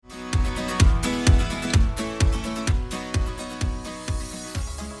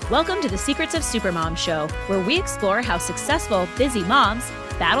Welcome to the Secrets of Supermom show, where we explore how successful, busy moms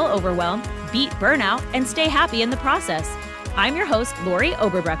battle overwhelm, beat burnout, and stay happy in the process. I'm your host, Lori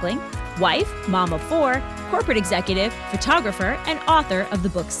Oberbreckling, wife, mom of four, corporate executive, photographer, and author of the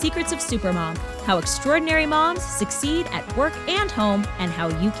book Secrets of Supermom, How Extraordinary Moms Succeed at Work and Home, and How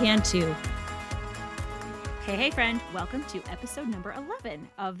You Can Too. Hey friend, welcome to episode number 11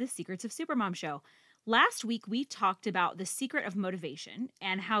 of the Secrets of Supermom show. Last week, we talked about the secret of motivation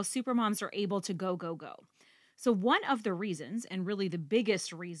and how supermoms are able to go. So one of the reasons, and really the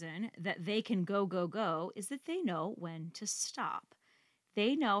biggest reason that they can go, is that they know when to stop.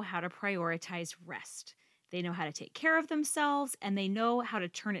 They know how to prioritize rest. They know how to take care of themselves, and they know how to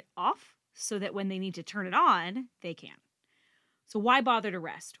turn it off so that when they need to turn it on, they can. So why bother to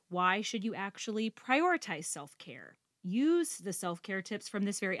rest? Why should you actually prioritize self-care? Use the self-care tips from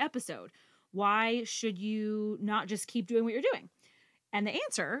this very episode. Why should you not just keep doing what you're doing? And the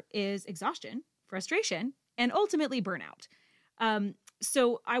answer is exhaustion, frustration, and ultimately burnout.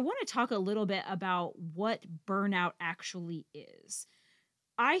 So I want to talk a little bit about what burnout actually is.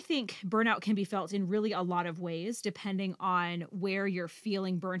 I think burnout can be felt in really a lot of ways, depending on where you're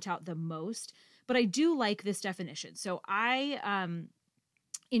feeling burnt out the most. But I do like this definition. So I,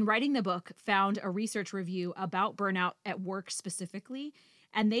 in writing the book, found a research review about burnout at work specifically.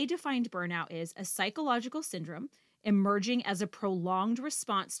 And they defined burnout as a psychological syndrome emerging as a prolonged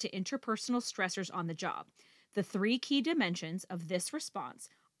response to interpersonal stressors on the job. The three key dimensions of this response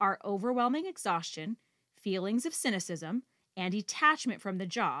are overwhelming exhaustion, feelings of cynicism, and detachment from the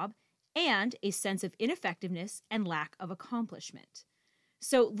job, and a sense of ineffectiveness and lack of accomplishment.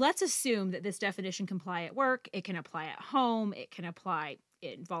 So let's assume that this definition can apply at work, it can apply at home, it can apply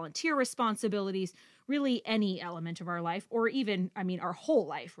in volunteer responsibilities, really any element of our life, or even, our whole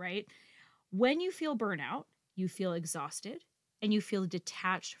life, right? When you feel burnout, you feel exhausted and you feel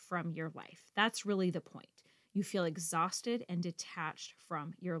detached from your life. That's really the point. You feel exhausted and detached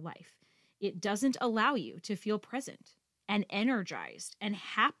from your life. It doesn't allow you to feel present and energized and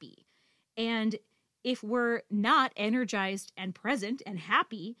happy. And if we're not energized and present and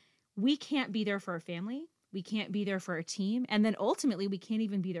happy, we can't be there for our family. We can't be there for our team. And then ultimately, we can't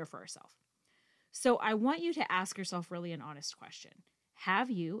even be there for ourselves. So I want you to ask yourself really an honest question.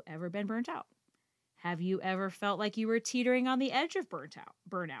 Have you ever been burnt out? Have you ever felt like you were teetering on the edge of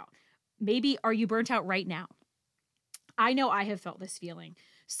burnout? Maybe are you burnt out right now? I know I have felt this feeling.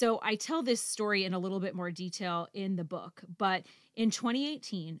 So I tell this story in a little bit more detail in the book. But in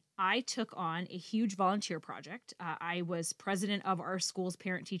 2018, I took on a huge volunteer project. I was president of our school's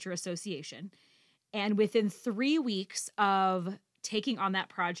parent-teacher association. And within 3 weeks of taking on that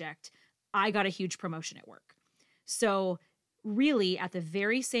project, I got a huge promotion at work. So really, at the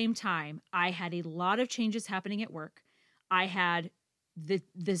very same time, I had a lot of changes happening at work. I had the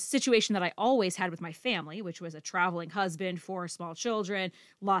situation that I always had with my family, which was a traveling husband, 4 small children,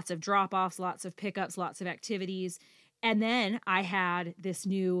 lots of drop-offs, lots of pickups, lots of activities. And then I had this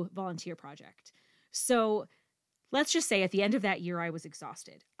new volunteer project. So let's just say at the end of that year, I was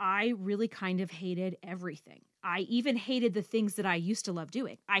exhausted. I really kind of hated everything. I even hated the things that I used to love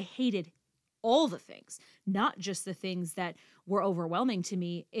doing. I hated all the things, not just the things that were overwhelming to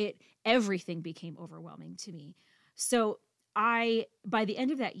me. Everything became overwhelming to me. So by the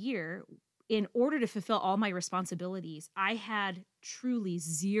end of that year, in order to fulfill all my responsibilities, I had truly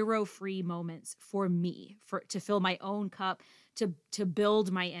 0 free moments for me, to fill my own cup, to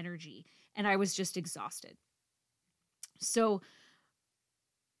build my energy. And I was just exhausted. So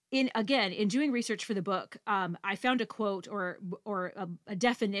in doing research for the book, I found a quote or a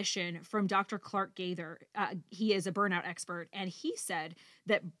definition from Dr. Clark Gaither. He is a burnout expert, and he said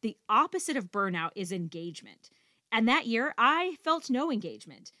that the opposite of burnout is engagement. And that year, I felt no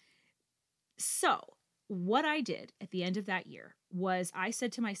engagement. So what I did at the end of that year was I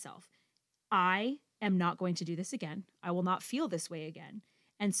said to myself, I am not going to do this again. I will not feel this way again.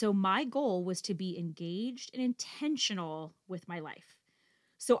 And so my goal was to be engaged and intentional with my life.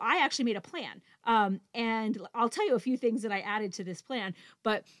 So I actually made a plan. And I'll tell you a few things that I added to this plan,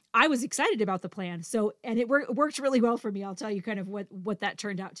 but I was excited about the plan. And it worked really well for me. I'll tell you kind of what that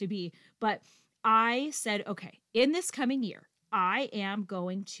turned out to be. But I said, okay, in this coming year, I am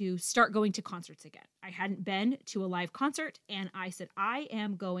going to start going to concerts again. I hadn't been to a live concert, and I said, I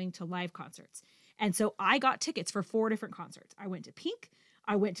am going to live concerts. And so I got tickets for 4 different concerts. I went to Pink.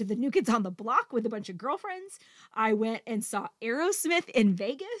 I went to the New Kids on the Block with a bunch of girlfriends. I went and saw Aerosmith in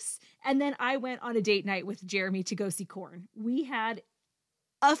Vegas. And then I went on a date night with Jeremy to go see Korn. We had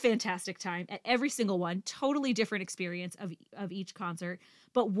a fantastic time at every single one, totally different experience of each concert.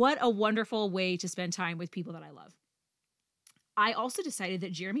 But what a wonderful way to spend time with people that I love. I also decided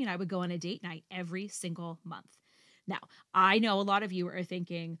that Jeremy and I would go on a date night every single month. Now, I know a lot of you are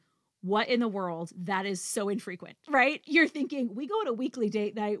thinking, what in the world? That is so infrequent, right? You're thinking, we go on a weekly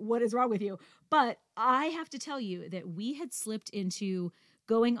date night. What is wrong with you? But I have to tell you that we had slipped into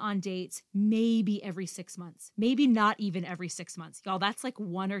going on dates maybe every 6 months, maybe not even every 6 months. Y'all, that's like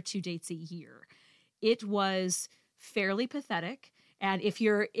 1 or 2 dates a year. It was fairly pathetic. And if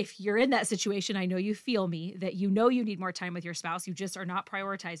you're in that situation, I know you feel me, that you know you need more time with your spouse. You just are not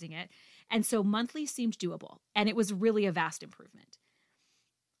prioritizing it. And so monthly seemed doable. And it was really a vast improvement.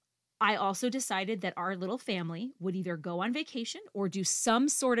 I also decided that our little family would either go on vacation or do some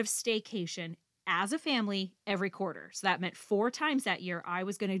sort of staycation as a family every quarter. So that meant 4 times that year, I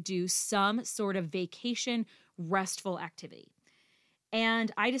was going to do some sort of vacation, restful activity.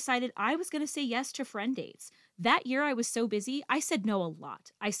 And I decided I was going to say yes to friend dates. That year I was so busy, I said no a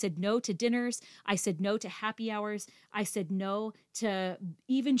lot. I said no to dinners. I said no to happy hours. I said no to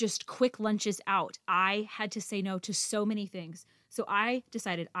even just quick lunches out. I had to say no to so many things. So I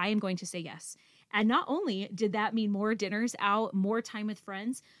decided I am going to say yes. And not only did that mean more dinners out, more time with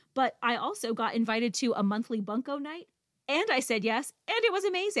friends, but I also got invited to a monthly bunko night. And I said yes. And it was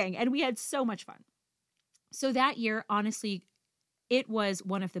amazing. And we had so much fun. So that year, honestly, it was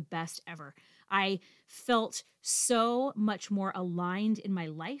one of the best ever. I felt so much more aligned in my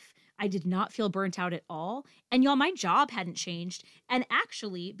life. I did not feel burnt out at all. And y'all, my job hadn't changed. And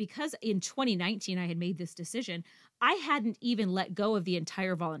actually, because in 2019 I had made this decision, I hadn't even let go of the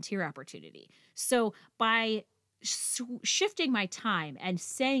entire volunteer opportunity. So by shifting my time and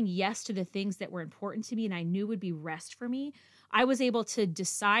saying yes to the things that were important to me and I knew would be rest for me, I was able to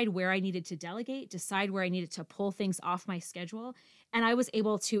decide where I needed to delegate, decide where I needed to pull things off my schedule, and I was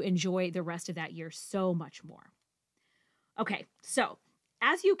able to enjoy the rest of that year so much more. Okay, so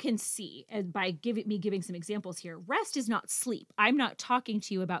as you can see, and by giving some examples here, rest is not sleep. I'm not talking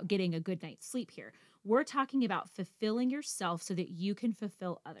to you about getting a good night's sleep here. We're talking about fulfilling yourself so that you can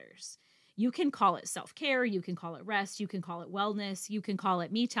fulfill others. You can call it self-care, you can call it rest, you can call it wellness, you can call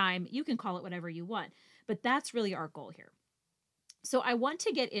it me time, you can call it whatever you want. But that's really our goal here. So I want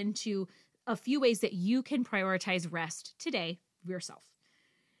to get into a few ways that you can prioritize rest today yourself.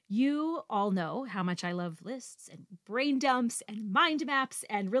 You all know how much I love lists and brain dumps and mind maps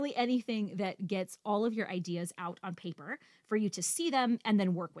and really anything that gets all of your ideas out on paper for you to see them and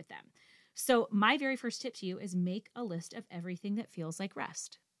then work with them. So my very first tip to you is make a list of everything that feels like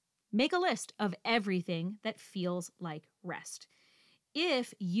rest. Make a list of everything that feels like rest.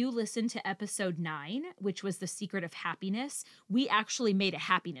 If you listen to episode 9, which was The Secret of Happiness, we actually made a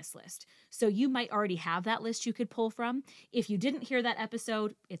happiness list. So you might already have that list you could pull from. If you didn't hear that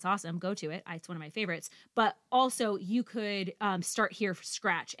episode, it's awesome. Go to it. It's one of my favorites. But also you could start here from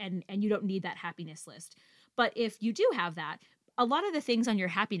scratch and you don't need that happiness list. But if you do have that, a lot of the things on your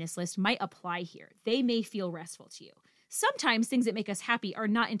happiness list might apply here. They may feel restful to you. Sometimes things that make us happy are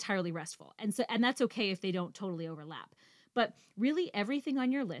not entirely restful. And that's okay if they don't totally overlap. But really, everything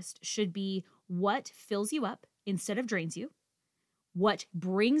on your list should be what fills you up instead of drains you, what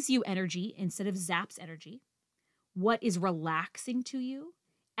brings you energy instead of zaps energy, what is relaxing to you,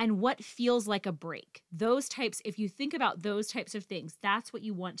 and what feels like a break. Those types, if you think about those types of things, that's what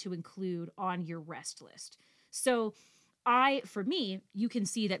you want to include on your rest list. So for me, you can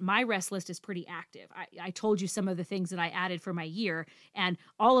see that my rest list is pretty active. I told you some of the things that I added for my year, and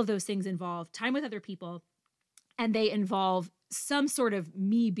all of those things involve time with other people, and they involve some sort of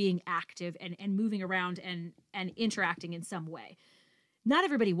me being active and moving around and interacting in some way. Not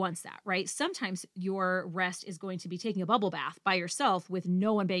everybody wants that, right? Sometimes your rest is going to be taking a bubble bath by yourself with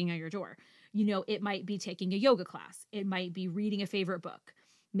no one banging on your door. You know, it might be taking a yoga class. It might be reading a favorite book.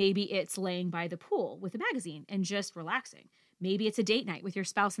 Maybe it's laying by the pool with a magazine and just relaxing. Maybe it's a date night with your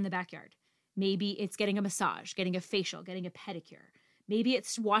spouse in the backyard. Maybe it's getting a massage, getting a facial, getting a pedicure. Maybe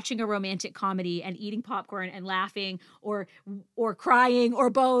it's watching a romantic comedy and eating popcorn and laughing or crying or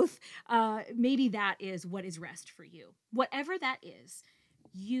both. Maybe that is what is rest for you. Whatever that is,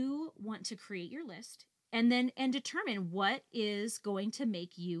 you want to create your list and determine what is going to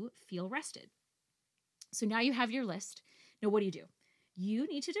make you feel rested. So now you have your list. Now what do? You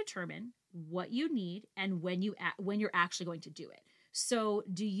need to determine what you need and when you're actually going to do it. So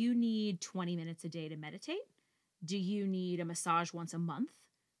do you need 20 minutes a day to meditate? Do you need a massage once a month?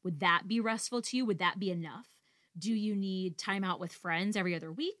 Would that be restful to you? Would that be enough? Do you need time out with friends every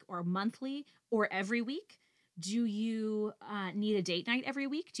other week or monthly or every week? Do you need a date night every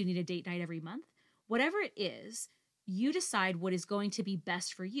week? Do you need a date night every month? Whatever it is, you decide what is going to be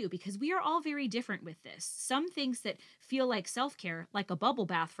best for you, because we are all very different with this. Some things that feel like self-care, like a bubble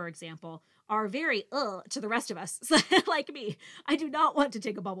bath, for example, are very to the rest of us. Like me, I do not want to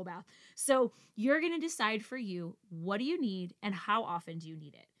take a bubble bath. So you're going to decide for you, what do you need and how often do you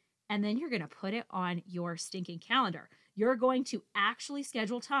need it? And then you're going to put it on your stinking calendar. You're going to actually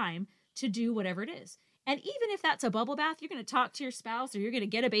schedule time to do whatever it is. And even if that's a bubble bath, you're going to talk to your spouse, or you're going to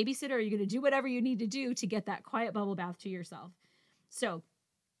get a babysitter, or you're going to do whatever you need to do to get that quiet bubble bath to yourself. So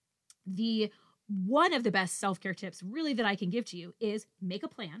one of the best self-care tips really that I can give to you is make a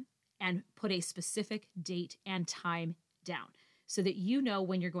plan and put a specific date and time down so that you know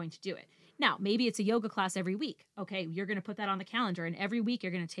when you're going to do it. Now, maybe it's a yoga class every week. Okay, you're going to put that on the calendar, and every week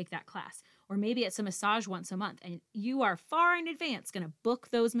you're going to take that class. Or maybe it's a massage once a month, and you are far in advance going to book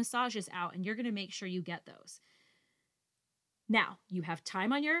those massages out, and you're going to make sure you get those. Now, you have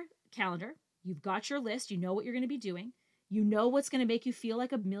time on your calendar. You've got your list. You know what you're going to be doing. You know what's going to make you feel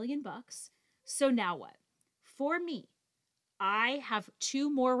like $1 million. So now what? For me, I have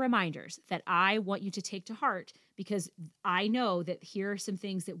 2 more reminders that I want you to take to heart, because I know that here are some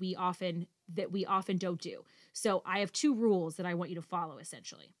things that we often don't do. So I have 2 rules that I want you to follow,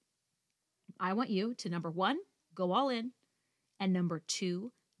 essentially. I want you to, number 1, go all in, and number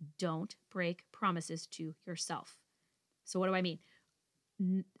 2, don't break promises to yourself. So what do I mean?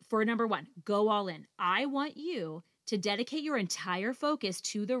 For number 1, go all in. I want you to dedicate your entire focus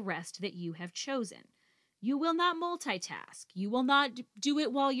to the rest that you have chosen. You will not multitask. You will not do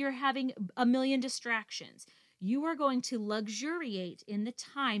it while you're having a million distractions. You are going to luxuriate in the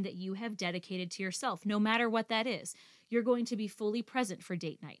time that you have dedicated to yourself, no matter what that is. You're going to be fully present for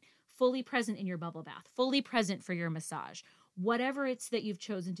date night, fully present in your bubble bath, fully present for your massage, whatever it's that you've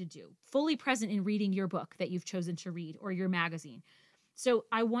chosen to do, fully present in reading your book that you've chosen to read, or your magazine. So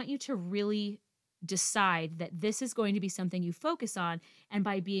I want you to really decide that this is going to be something you focus on, and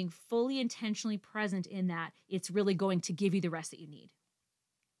by being fully intentionally present in that, it's really going to give you the rest that you need.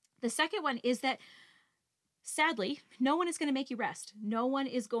 The second one is that, sadly, no one is going to make you rest. No one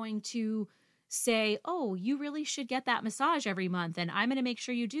is going to say, oh, you really should get that massage every month, and I'm going to make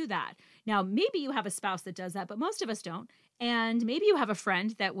sure you do that. Now, maybe you have a spouse that does that, but most of us don't. And maybe you have a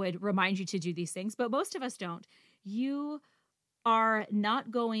friend that would remind you to do these things, but most of us don't. You are not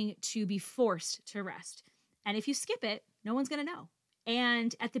going to be forced to rest. And if you skip it, no one's going to know.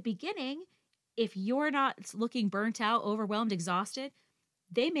 And at the beginning, if you're not looking burnt out, overwhelmed, exhausted,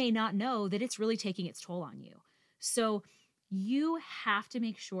 they may not know that it's really taking its toll on you. So you have to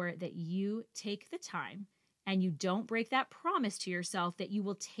make sure that you take the time and you don't break that promise to yourself that you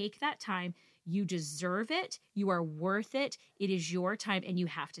will take that time. You deserve it. You are worth it. It is your time, and you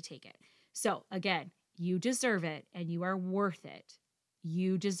have to take it. So again, you deserve it, and you are worth it.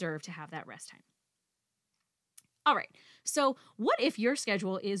 You deserve to have that rest time. All right. So what if your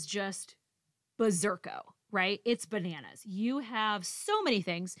schedule is just berserko, right? It's bananas. You have so many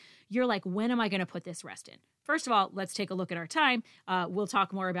things. You're like, when am I going to put this rest in? First of all, let's take a look at our time. We'll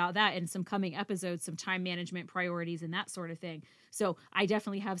talk more about that in some coming episodes, some time management priorities and that sort of thing. So I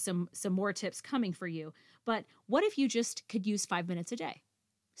definitely have some more tips coming for you. But what if you just could use 5 minutes a day?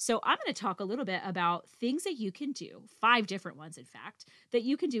 So I'm going to talk a little bit about things that you can do, 5 different ones, in fact, that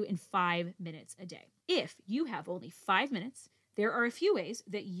you can do in 5 minutes a day. If you have only 5 minutes, there are a few ways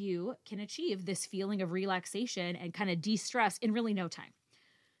that you can achieve this feeling of relaxation and kind of de-stress in really no time.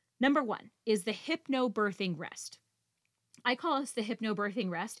 Number 1 is the hypnobirthing rest. I call this the hypnobirthing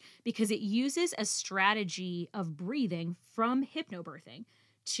rest because it uses a strategy of breathing from hypnobirthing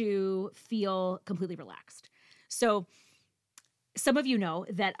to feel completely relaxed. So some of you know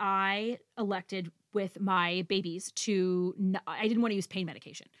that I elected with my babies I didn't want to use pain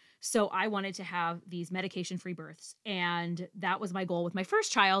medication. So I wanted to have these medication-free births. And that was my goal with my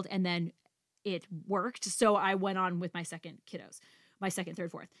first child. And then it worked. So I went on with my second kiddos, my second,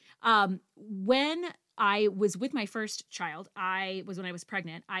 third, fourth. When I was with my first child, when I was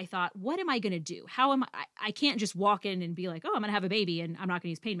pregnant, I thought, what am I going to do? I can't just walk in and be like, oh, I'm going to have a baby and I'm not going to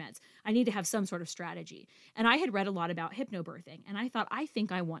use pain meds. I need to have some sort of strategy. And I had read a lot about hypnobirthing, and I thought, I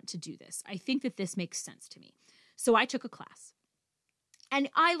think I want to do this. I think that this makes sense to me. So I took a class and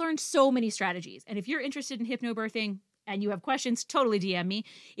I learned so many strategies. And if you're interested in hypnobirthing and you have questions, totally DM me.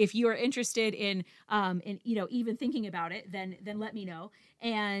 If you are interested in even thinking about it, then let me know.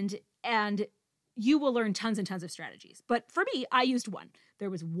 And you will learn tons and tons of strategies. But for me, I used one. There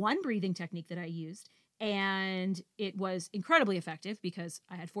was one breathing technique that I used, and it was incredibly effective because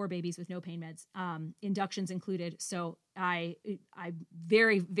I had 4 babies with no pain meds, inductions included. So I'm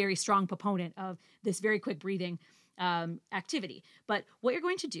very, very strong proponent of this very quick breathing activity. But what you're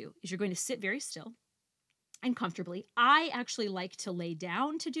going to do is you're going to sit very still. and comfortably. I actually like to lay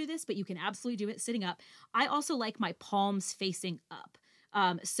down to do this, but you can absolutely do it sitting up. I also like my palms facing up.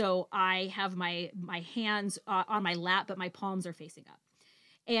 So I have my hands on my lap, but my palms are facing up.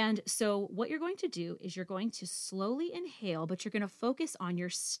 And so what you're going to do is you're going to slowly inhale, but you're going to focus on your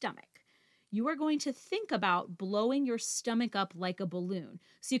stomach. You are going to think about blowing your stomach up like a balloon.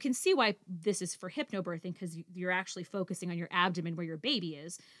 So you can see why this is for hypnobirthing, because you're actually focusing on your abdomen where your baby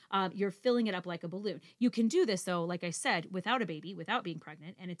is. You're filling it up like a balloon. You can do this, though, like I said, without a baby, without being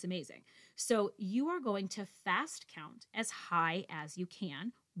pregnant, and it's amazing. So you are going to fast count as high as you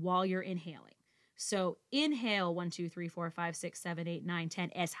can while you're inhaling. So inhale 1, 2, 3, 4, 5, 6, 7, 8, 9,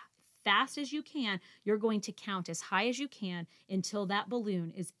 10 as fast as you can. You're going to count as high as you can until that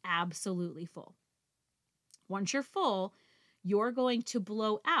balloon is absolutely full. Once you're full, you're going to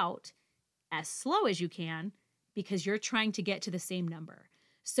blow out as slow as you can because you're trying to get to the same number.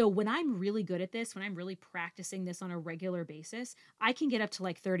 So when I'm really good at this, when I'm really practicing this on a regular basis, I can get up to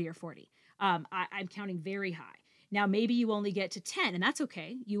like 30 or 40. I'm counting very high. Now, maybe you only get to 10, and that's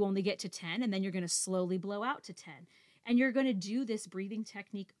okay. You only get to 10, and then you're going to slowly blow out to 10. And you're going to do this breathing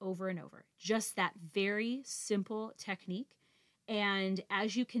technique over and over. Just that very simple technique. And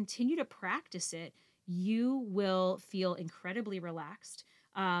as you continue to practice it, you will feel incredibly relaxed.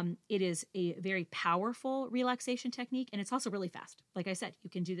 It is a very powerful relaxation technique, and it's also really fast. Like I said, you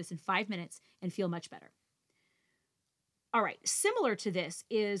can do this in 5 minutes and feel much better. All right, similar to this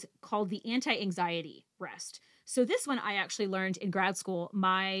is called the anti-anxiety rest. So this one I actually learned in grad school.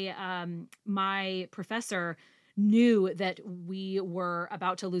 My professor knew that we were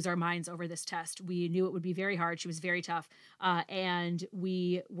about to lose our minds over this test. We knew it would be very hard. She was very tough. And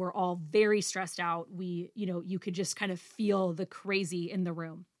we were all very stressed out. You could just kind of feel the crazy in the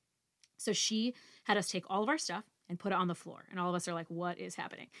room. So she had us take all of our stuff and put it on the floor. And all of us are like, what is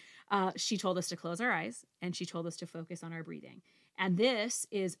happening? She told us to close our eyes, and she told us to focus on our breathing. And this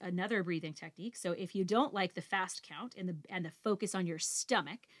is another breathing technique. So if you don't like the fast count and the focus on your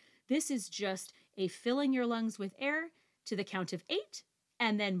stomach, this is just a filling your lungs with air to the count of 8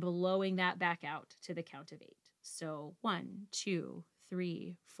 and then blowing that back out to the count of 8. So 1, 2,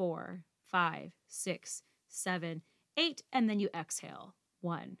 3, 4, 5, 6, 7, 8. And then you exhale.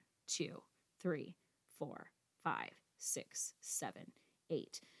 1, 2, 3, 4, 5, 6, 7,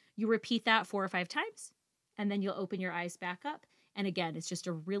 8. You repeat that 4 or 5 times, and then you'll open your eyes back up. And again, it's just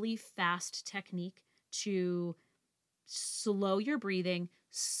a really fast technique to slow your breathing,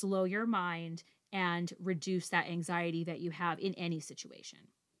 slow your mind, and reduce that anxiety that you have in any situation.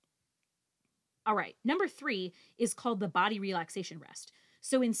 All right, number 3 is called the body relaxation rest.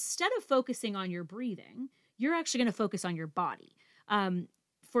 So instead of focusing on your breathing, you're actually going to focus on your body.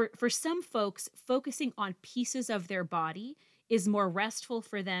 For some folks, focusing on pieces of their body is more restful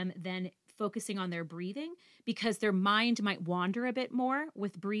for them than focusing on their breathing, because their mind might wander a bit more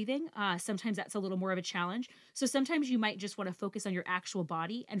with breathing. Sometimes that's a little more of a challenge. So sometimes you might just want to focus on your actual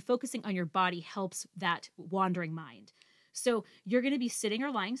body, and focusing on your body helps that wandering mind. So you're going to be sitting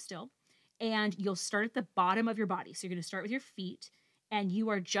or lying still, and you'll start at the bottom of your body. So you're going to start with your feet, and you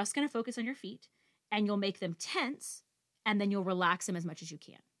are just going to focus on your feet, and you'll make them tense, and then you'll relax them as much as you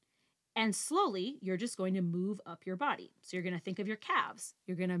can. And slowly, you're just going to move up your body. So you're going to think of your calves.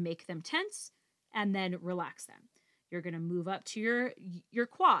 You're going to make them tense and then relax them. You're going to move up to your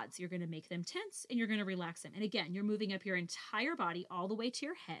quads. You're going to make them tense and you're going to relax them. And again, you're moving up your entire body all the way to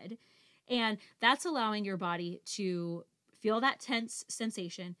your head. And that's allowing your body to feel that tense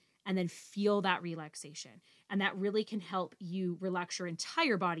sensation and then feel that relaxation. And that really can help you relax your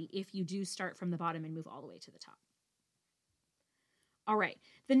entire body if you do start from the bottom and move all the way to the top. All right,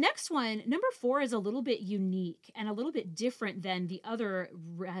 the next one, number 4, is a little bit unique and a little bit different than the other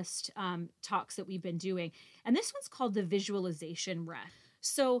rest talks that we've been doing. And this one's called the visualization rest.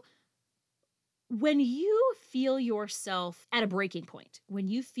 So when you feel yourself at a breaking point, when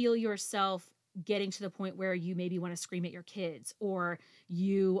you feel yourself getting to the point where you maybe want to scream at your kids, or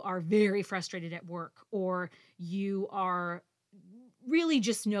you are very frustrated at work, or you are really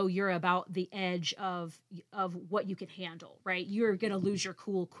just know you're about the edge of what you can handle, right? You're going to lose your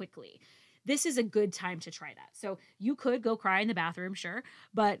cool quickly. This is a good time to try that. So you could go cry in the bathroom, sure,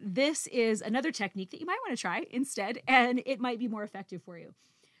 but this is another technique that you might want to try instead, and it might be more effective for you.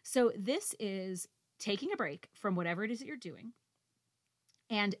 So this is taking a break from whatever it is that you're doing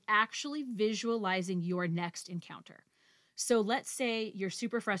and actually visualizing your next encounter. So let's say you're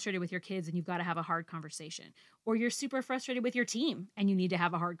super frustrated with your kids and you've got to have a hard conversation, or you're super frustrated with your team and you need to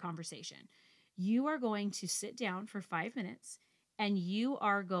have a hard conversation. You are going to sit down for 5 minutes and you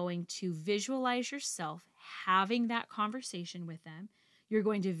are going to visualize yourself having that conversation with them. You're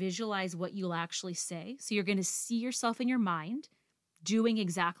going to visualize what you'll actually say. So you're going to see yourself in your mind doing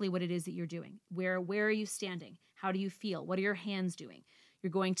exactly what it is that you're doing. Where are you standing? How do you feel? What are your hands doing? You're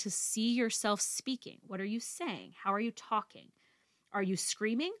going to see yourself speaking. What are you saying? How are you talking? Are you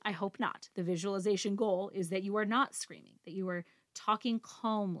screaming? I hope not. The visualization goal is that you are not screaming, that you are talking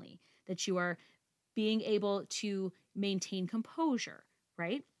calmly, that you are being able to maintain composure,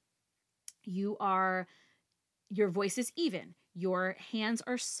 right? Your voice is even. Your hands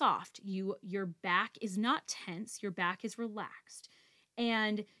are soft. Your back is not tense. Your back is relaxed.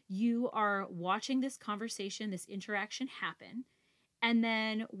 And you are watching this conversation, this interaction happen. And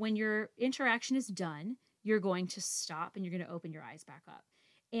then when your interaction is done, you're going to stop and you're going to open your eyes back up.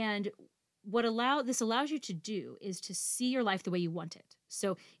 And what this allows you to do is to see your life the way you want it.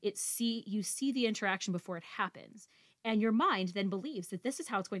 So you see the interaction before it happens. And your mind then believes that this is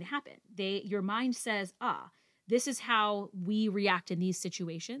how it's going to happen. Your mind says, this is how we react in these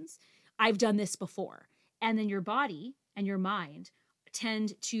situations. I've done this before. And then your body and your mind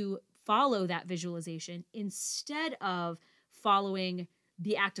tend to follow that visualization instead of following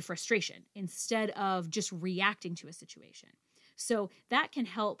the act of frustration, instead of just reacting to a situation. So that can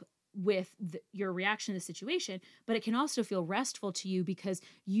help with your reaction to the situation, but it can also feel restful to you because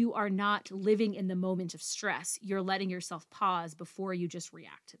you are not living in the moment of stress. You're letting yourself pause before you just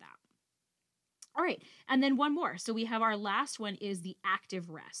react to that. All right. And then one more. So we have our last one is the active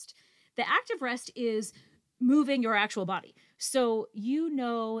rest. The active rest is moving your actual body. So you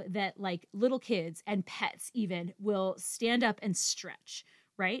know that like little kids and pets even will stand up and stretch,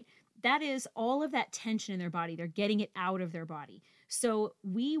 right? That is all of that tension in their body. They're getting it out of their body. So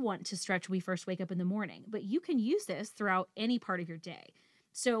we want to stretch when we first wake up in the morning, but you can use this throughout any part of your day.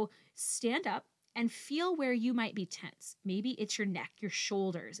 So stand up and feel where you might be tense. Maybe it's your neck, your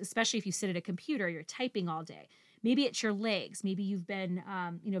shoulders, especially if you sit at a computer, you're typing all day. Maybe it's your legs. Maybe you've been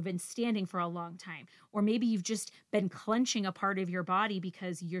standing for a long time, or maybe you've just been clenching a part of your body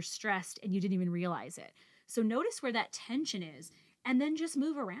because you're stressed and you didn't even realize it. So notice where that tension is, and then just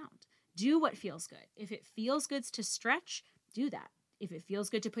move around. Do what feels good. If it feels good to stretch, do that. If it feels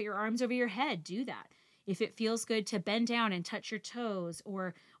good to put your arms over your head, do that. If it feels good to bend down and touch your toes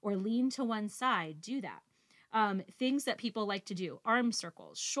or lean to one side, do that. Things that people like to do, arm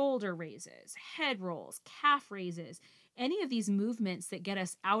circles, shoulder raises, head rolls, calf raises, any of these movements that get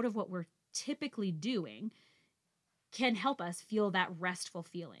us out of what we're typically doing can help us feel that restful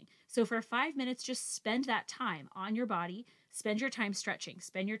feeling. So for 5 minutes, just spend that time on your body, spend your time stretching,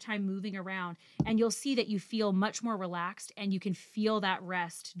 spend your time moving around, and you'll see that you feel much more relaxed and you can feel that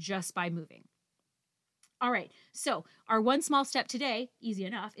rest just by moving. All right, so our one small step today, easy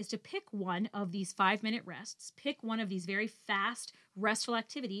enough, is to pick one of these 5-minute rests, pick one of these very fast, restful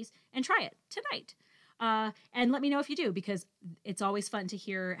activities, and try it tonight. And let me know if you do, because it's always fun to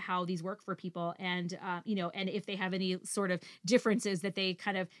hear how these work for people and if they have any sort of differences that they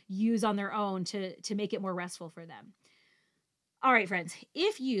kind of use on their own to make it more restful for them. All right, friends,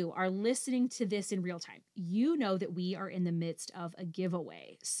 if you are listening to this in real time, you know that we are in the midst of a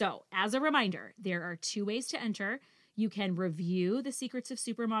giveaway. So as a reminder, there are 2 ways to enter. You can review the Secrets of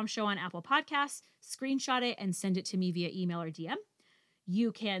Supermom show on Apple Podcasts, screenshot it, and send it to me via email or DM.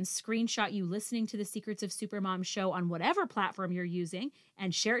 You can screenshot you listening to the Secrets of Supermom show on whatever platform you're using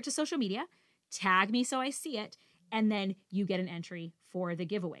and share it to social media. Tag me so I see it. And then you get an entry for the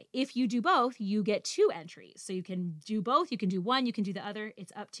giveaway. If you do both, you get 2 entries. So you can do both. You can do one. You can do the other.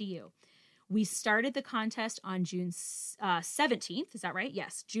 It's up to you. We started the contest on June 17th. Is that right?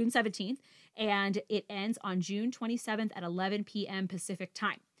 Yes, June 17th. And it ends on June 27th at 11 p.m. Pacific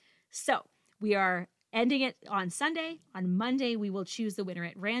time. So we are ending it on Sunday. On Monday, we will choose the winner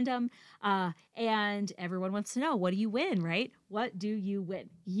at random. And everyone wants to know, what do you win, right? What do you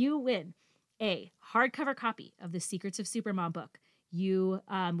win? You win a hardcover copy of the Secrets of Supermom book.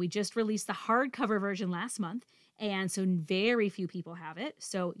 We just released the hardcover version last month, and so very few people have it.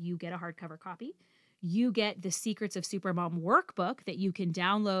 So you get a hardcover copy. You get the Secrets of Supermom workbook that you can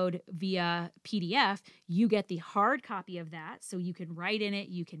download via PDF. You get the hard copy of that, so you can write in it,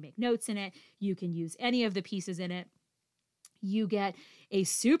 you can make notes in it, you can use any of the pieces in it. You get a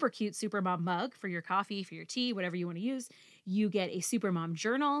super cute Supermom mug for your coffee, for your tea, whatever you want to use. You get a Supermom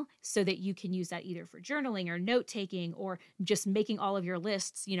journal so that you can use that either for journaling or note-taking or just making all of your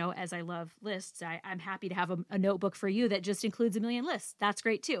lists. You know, as I love lists, I'm happy to have a notebook for you that just includes 1 million lists. That's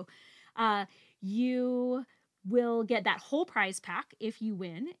great too. You will get that whole prize pack if you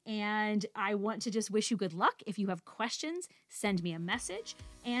win. And I want to just wish you good luck. If you have questions, send me a message,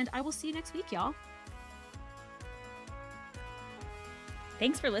 and I will see you next week, y'all.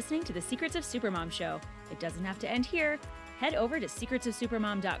 Thanks for listening to the Secrets of Supermom show. It doesn't have to end here. Head over to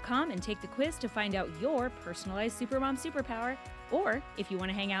secretsofsupermom.com and take the quiz to find out your personalized Supermom superpower. Or if you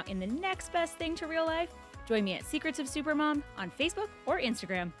want to hang out in the next best thing to real life, join me at Secrets of Supermom on Facebook or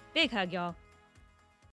Instagram. Big hug, y'all.